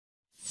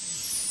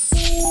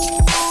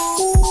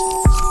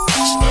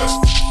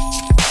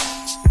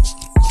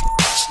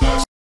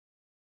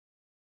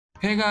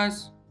Hey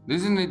guys,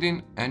 this is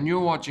Nitin and you're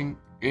watching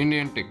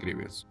Indian Tech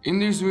Reviews. In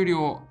this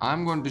video,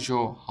 I'm going to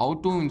show how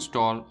to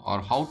install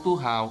or how to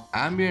have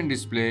ambient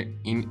display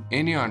in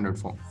any Android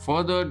phone.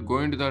 Further,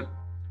 go into the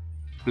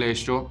Play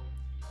Store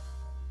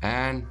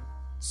and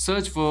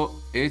search for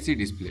AC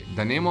Display.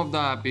 The name of the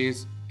app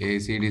is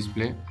AC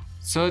Display.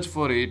 Search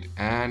for it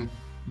and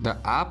the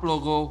app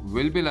logo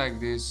will be like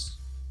this.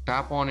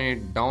 Tap on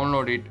it,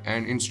 download it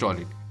and install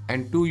it.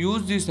 And to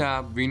use this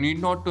app, we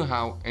need not to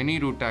have any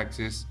root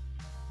access.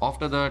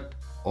 After that,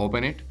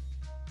 open it.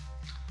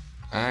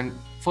 And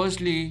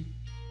firstly,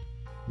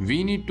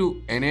 we need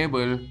to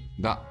enable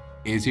the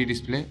AC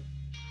display.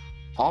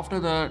 After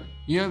that,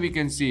 here we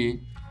can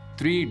see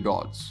three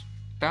dots.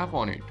 Tap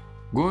on it.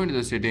 Go into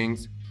the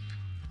settings.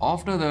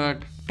 After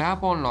that,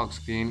 tap on lock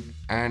screen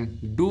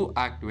and do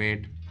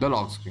activate the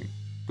lock screen.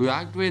 To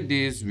activate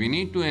this, we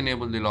need to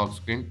enable the lock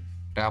screen.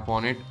 Tap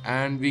on it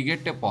and we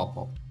get a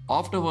pop-up.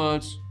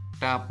 Afterwards,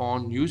 tap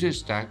on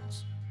usage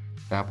tags.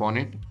 Tap on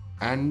it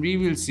and we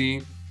will see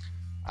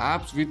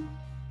apps with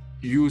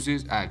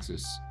usage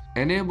access.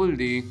 Enable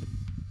the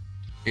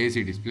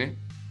AC display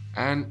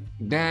and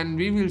then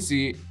we will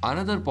see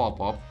another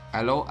pop-up,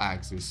 allow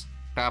access.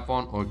 Tap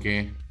on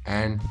OK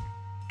and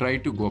try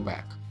to go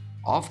back.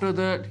 After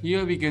that,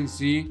 here we can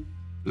see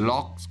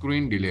lock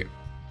screen delay.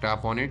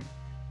 Tap on it.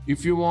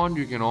 If you want,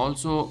 you can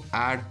also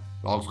add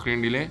lock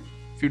screen delay.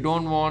 If you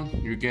don't want,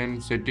 you can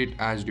set it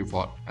as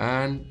default,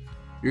 and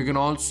you can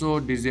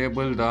also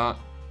disable the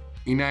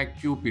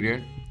inactive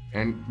period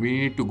and we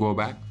need to go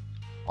back.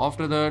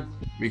 After that,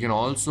 we can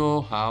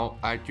also have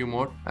active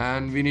mode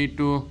and we need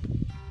to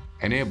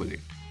enable it.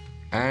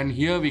 And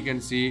here we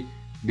can see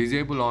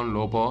disable on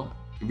low power,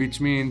 which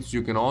means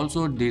you can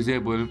also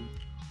disable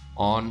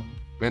on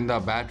when the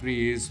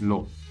battery is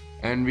low.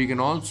 And we can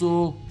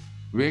also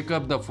wake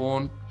up the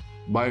phone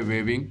by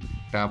waving.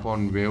 Tap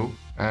on wave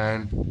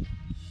and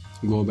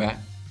go back.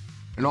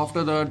 And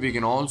after that, we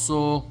can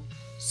also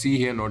see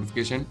here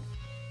notification.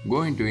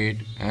 Go into it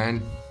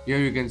and here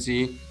you can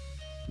see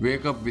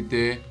wake up with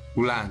a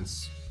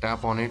glance.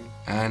 Tap on it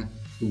and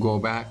go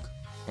back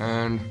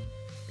and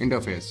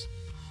interface.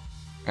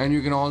 And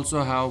you can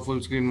also have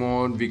full screen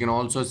mode. We can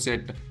also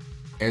set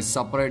a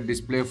separate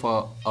display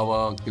for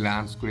our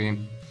glance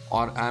screen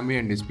or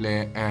ambient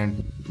display,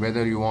 and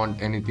whether you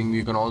want anything,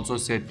 you can also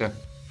set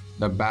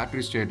the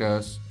battery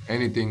status,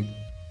 anything.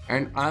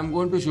 And I'm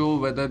going to show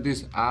whether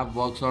this app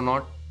works or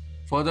not.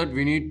 For that,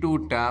 we need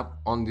to tap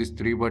on these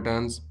three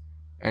buttons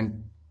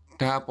and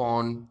tap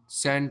on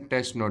send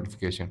test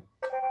notification.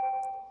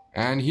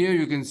 And here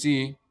you can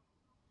see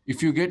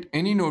if you get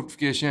any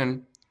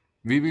notification,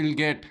 we will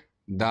get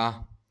the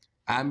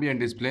ambient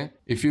display.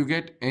 If you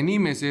get any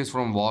message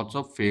from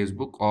WhatsApp,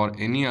 Facebook or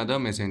any other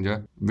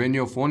messenger, when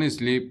your phone is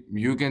asleep,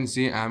 you can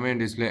see ambient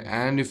display.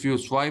 And if you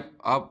swipe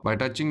up by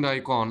touching the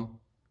icon,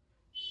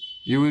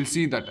 you will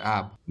see that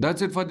app.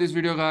 That's it for this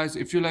video guys.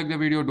 If you like the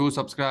video, do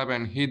subscribe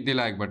and hit the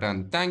like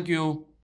button. Thank you.